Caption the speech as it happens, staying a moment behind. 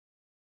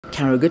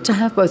Carew. Good to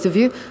have both of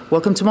you.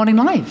 Welcome to Morning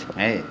Live.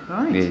 Hey,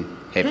 Right. we're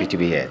happy to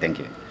be here. Thank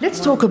you. Let's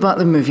talk about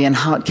the movie and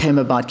how it came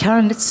about.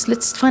 Carolyn,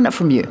 let's find out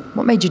from you.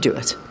 What made you do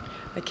it?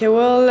 Okay,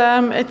 well,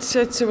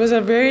 it was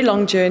a very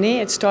long journey.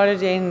 It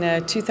started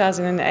in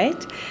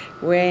 2008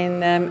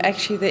 when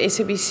actually the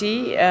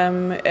SABC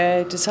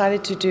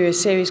decided to do a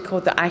series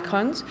called The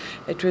Icons.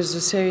 It was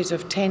a series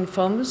of 10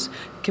 films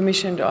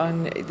commissioned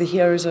on the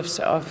heroes of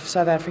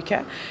South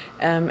Africa,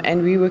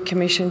 and we were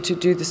commissioned to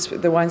do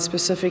the one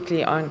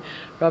specifically on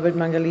Robert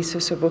Mangaliso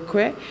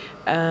Sobukwe,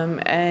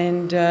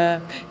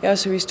 yeah,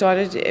 so we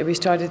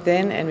started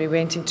then, and we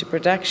went into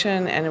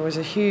production, and it was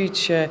a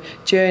huge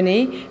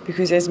journey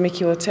because, as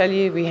Mickey will tell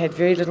you, we had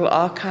very little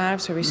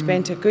archive, so we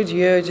spent a good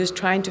year just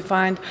trying to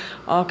find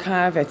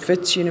archive at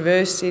Wits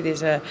University.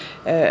 There's a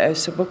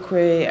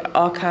Sobukwe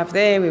archive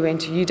there. We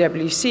went to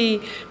UWC,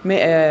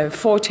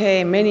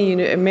 Forte,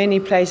 many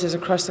places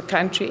across the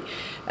country,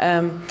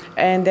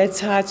 and that's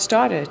how it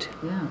started.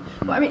 Yeah.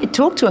 Well, I mean,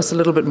 talk to us a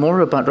little bit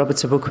more about Robert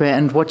Sobukwe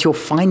and what your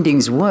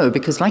findings were,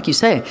 because, like you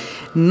say,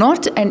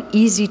 not an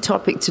easy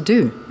topic to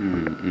do.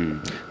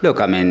 Look,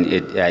 I mean,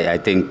 I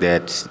think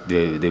that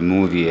the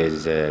movie,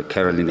 as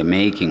Carolyn in the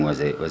making, was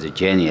a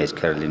journey, as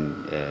Carolyn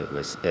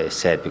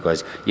said,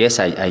 because yes,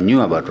 I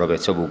knew about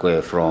Robert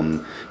Sobukwe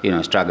from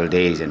struggle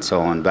days and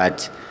so on,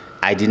 but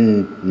I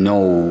didn't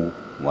know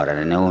what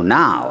I know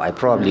now. I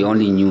probably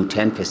only knew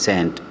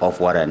 10% of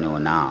what I know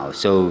now.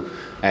 So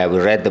we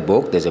read the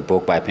book. There's a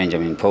book by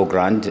Benjamin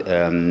Pogrund,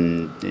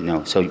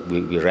 so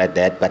we read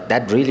that. But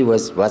that really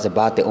was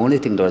about the only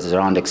thing that was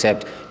around,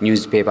 except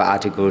newspaper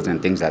articles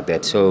and things like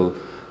that. So,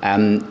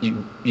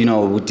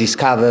 we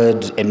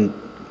discovered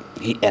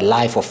a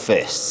life of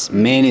firsts.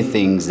 Many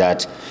things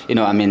that,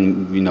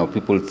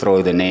 people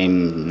throw the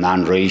name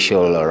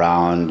non-racial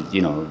around,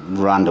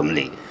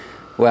 randomly.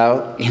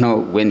 Well,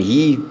 when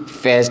he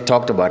first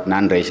talked about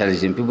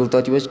non-racialism, people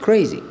thought he was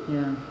crazy.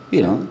 Yeah.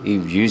 He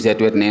used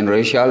that word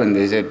non-racial, and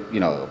they said,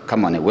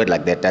 come on, a word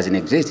like that doesn't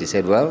exist. He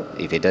said, well,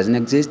 if it doesn't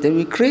exist, then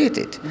we create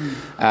it.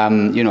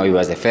 He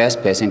was the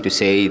first person to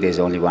say there's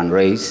only one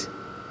race,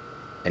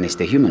 and it's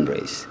the human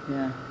race.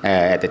 Yeah.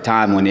 At the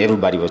time when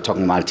everybody was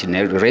talking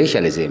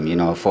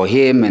multiracialism, for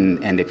him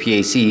and the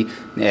PAC,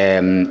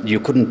 you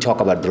couldn't talk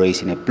about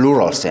race in a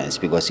plural sense,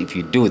 because if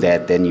you do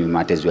that, then you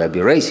might as well be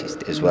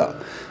racist as well.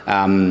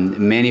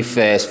 Many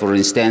firsts, for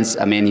instance,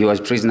 he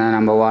was prisoner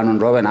number 1 on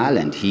Robben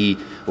Island. He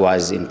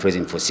was in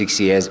prison for 6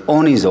 years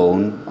on his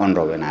own on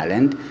Robben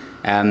Island.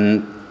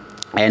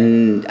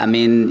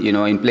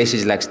 In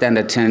places like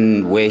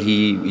Standerton, where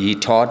he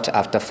taught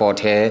after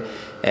Fort Hare,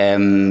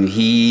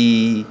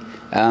 he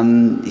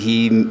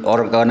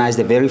organized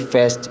the very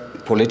first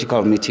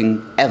political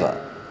meeting ever.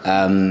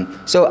 It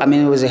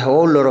was a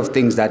whole lot of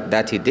things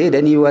that he did,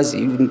 and he was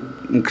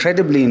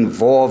incredibly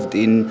involved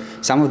in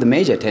some of the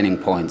major turning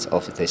points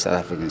of the South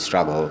African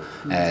struggle,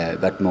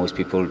 but most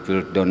people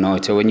don't know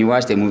it. So when you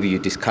watch the movie, you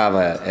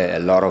discover a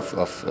lot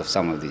of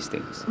some of these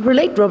things.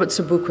 Relate Robert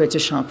Sobukwe to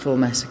Sharpville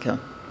Massacre.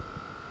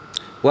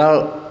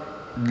 Well,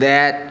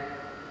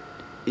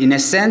 in a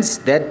sense,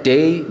 that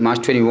day,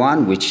 March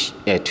 21, which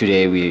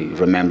today we're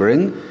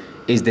remembering,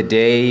 is the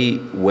day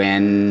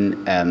when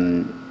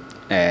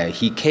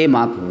he came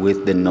up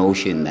with the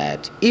notion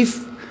that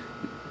if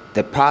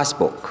the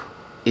passbook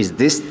is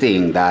this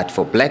thing that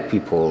for black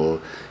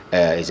people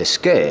is a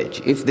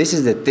scourge, if this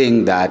is the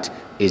thing that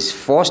is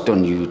forced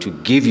on you to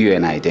give you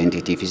an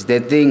identity, if it's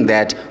the thing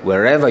that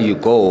wherever you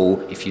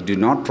go, if you do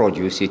not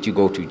produce it, you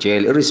go to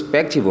jail,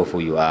 irrespective of who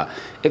you are,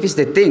 if it's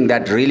the thing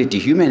that really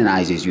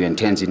dehumanizes you and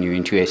turns you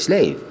into a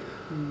slave,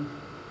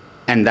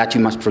 and that you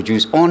must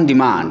produce on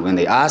demand when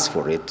they ask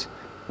for it,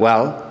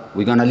 well,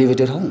 we're going to leave it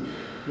at home.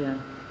 Yeah.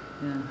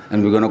 Yeah.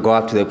 And we're going to go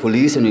up to the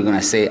police and we're going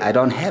to say, I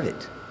don't have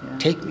it. Yeah.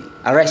 Take me,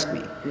 arrest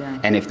me. Yeah.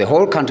 And if the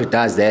whole country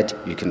does that,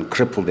 you can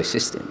cripple the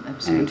system.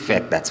 Absolutely. And in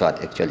fact, that's what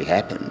actually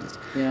happened.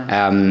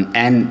 Yeah.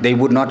 And they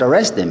would not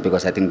arrest them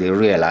because I think they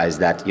realized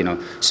that,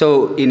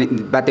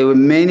 but there were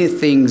many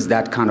things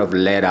that kind of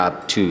led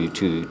up to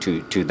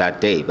that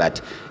day.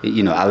 But,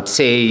 I would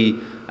say,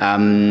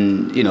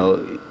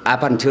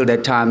 up until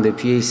that time, the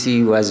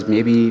PAC was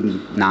maybe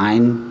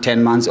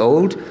 9-10 months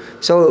old.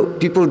 So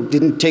people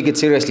didn't take it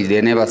seriously.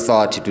 They never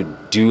thought to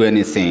do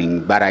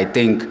anything. But I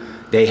think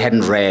they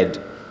hadn't read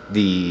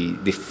the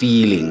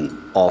feeling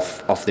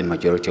of the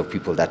majority of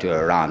people that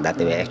were around, that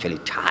they were actually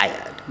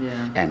tired.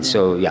 Yeah. And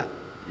so,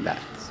 that.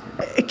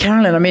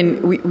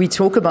 Carolyn, we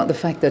talk about the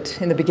fact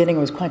that in the beginning it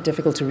was quite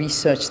difficult to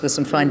research this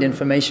and find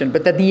information,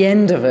 but at the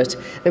end of it,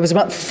 there was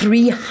about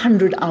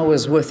 300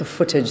 hours worth of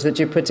footage that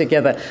you put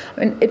together.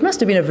 It must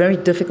have been a very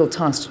difficult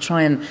task to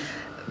try and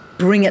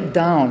bring it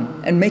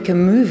down and make a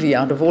movie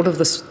out of all of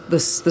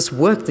this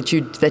work that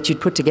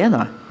you'd put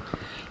together.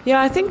 Yeah,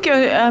 I think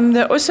one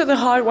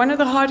of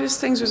the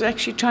hardest things was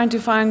actually trying to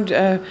find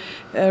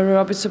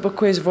Robert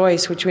Sobukwe's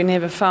voice, which we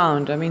never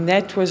found. I mean,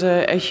 that was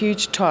a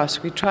huge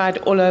task. We tried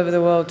all over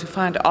the world to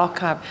find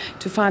archive,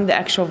 to find the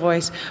actual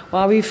voice.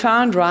 While we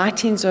found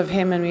writings of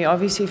him, and we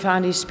obviously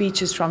found his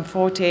speeches from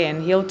Forte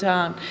and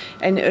Hilltown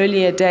in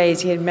earlier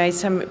days, he had made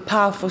some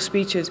powerful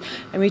speeches,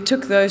 and we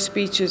took those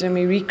speeches and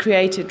we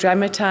recreated,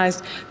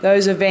 dramatized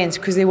those events,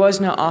 because there was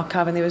no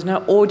archive and there was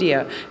no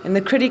audio. And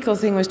the critical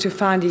thing was to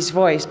find his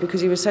voice, because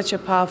he was such a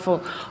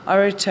powerful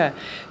orator.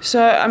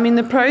 So, I mean,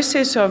 the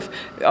process of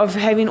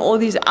having all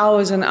these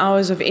hours and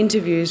hours of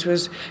interviews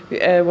was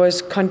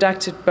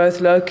conducted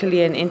both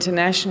locally and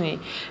internationally.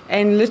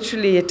 And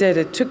literally it did.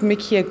 It took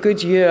Mickey a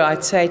good year,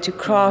 I'd say, to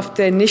craft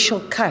the initial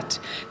cut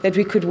that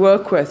we could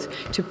work with,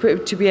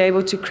 to be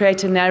able to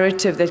create a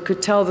narrative that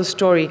could tell the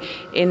story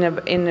in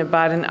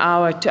about an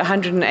hour to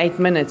 108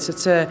 minutes.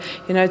 It's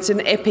it's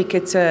an epic.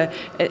 It's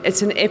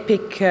an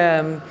epic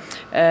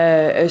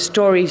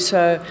story.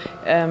 So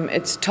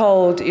it's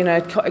told.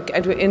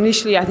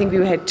 Initially I think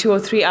we had 2 or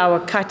 3 hour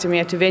cut, and we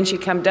had to eventually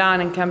come down.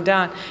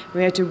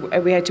 We had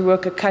to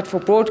work a cut for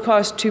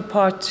broadcast,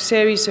 2-part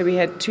series. So we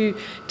had 2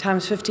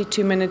 times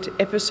 52-minute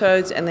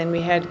episodes, and then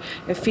we had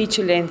a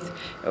feature length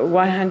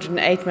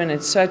 108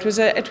 minutes. So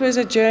it was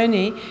a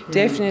journey,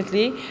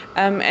 definitely.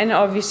 And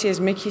obviously, as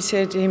Mickey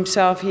said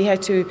himself, he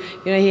had to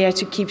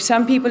keep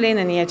some people in,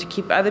 and he had to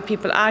keep other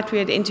people out. We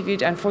had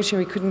interviewed.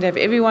 Unfortunately, we couldn't have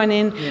everyone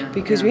in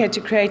because we had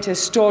to create a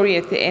story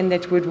at the end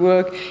that would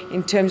work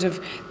in terms of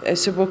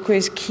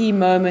Sobukwe's key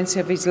moments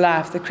of his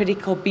life, the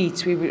critical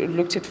beats. We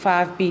looked at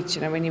 5 beats,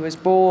 when he was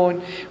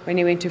born, when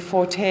he went to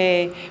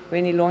Forte,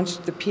 when he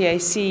launched the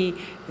PAC,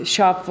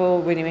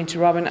 Sharpville, when he went to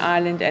Robben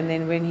Island, and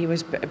then when he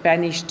was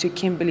banished to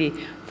Kimberley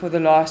for the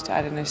last,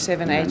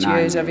 7, 8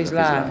 years of his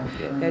life,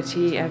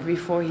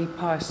 before he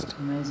passed.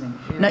 Amazing.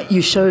 Yeah. Now,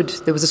 you showed,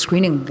 there was a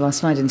screening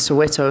last night in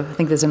Soweto. I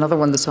think there's another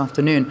one this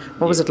afternoon.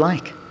 What was it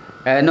like?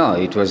 No,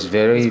 it was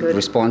very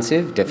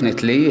responsive,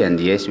 definitely. And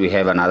yes, we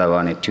have another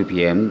one at 2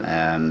 p.m.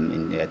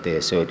 At the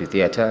Soweto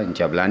Theatre in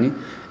Jabulani.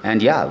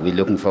 And yeah, we're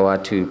looking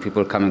forward to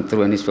people coming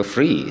through, and it's for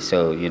free.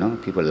 So,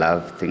 people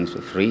love things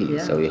for free.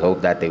 Yeah. So we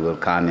hope that they will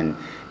come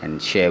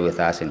and share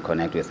with us and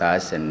connect with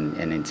us. And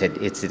it's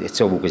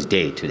Sobukwe's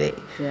day today.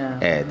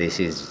 Yeah. This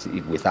is,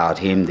 without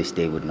him, this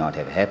day would not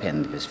have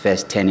happened. His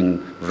first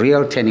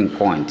real turning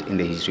point in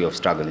the history of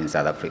struggle in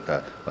South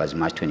Africa was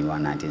March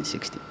 21,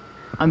 1960.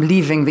 I'm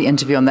leaving the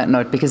interview on that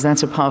note, because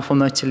that's a powerful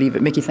note to leave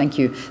it. Mickey, thank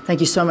you.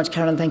 Thank you so much,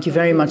 Carolyn. Thank you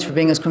very much for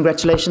being us.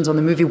 Congratulations on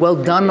the movie.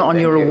 Well done on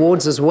your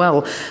awards as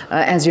well.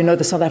 As you know,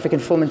 the South African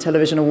Film and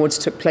Television Awards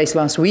took place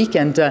last week,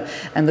 and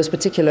this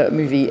particular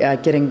movie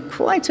getting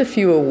quite a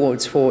few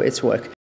awards for its work.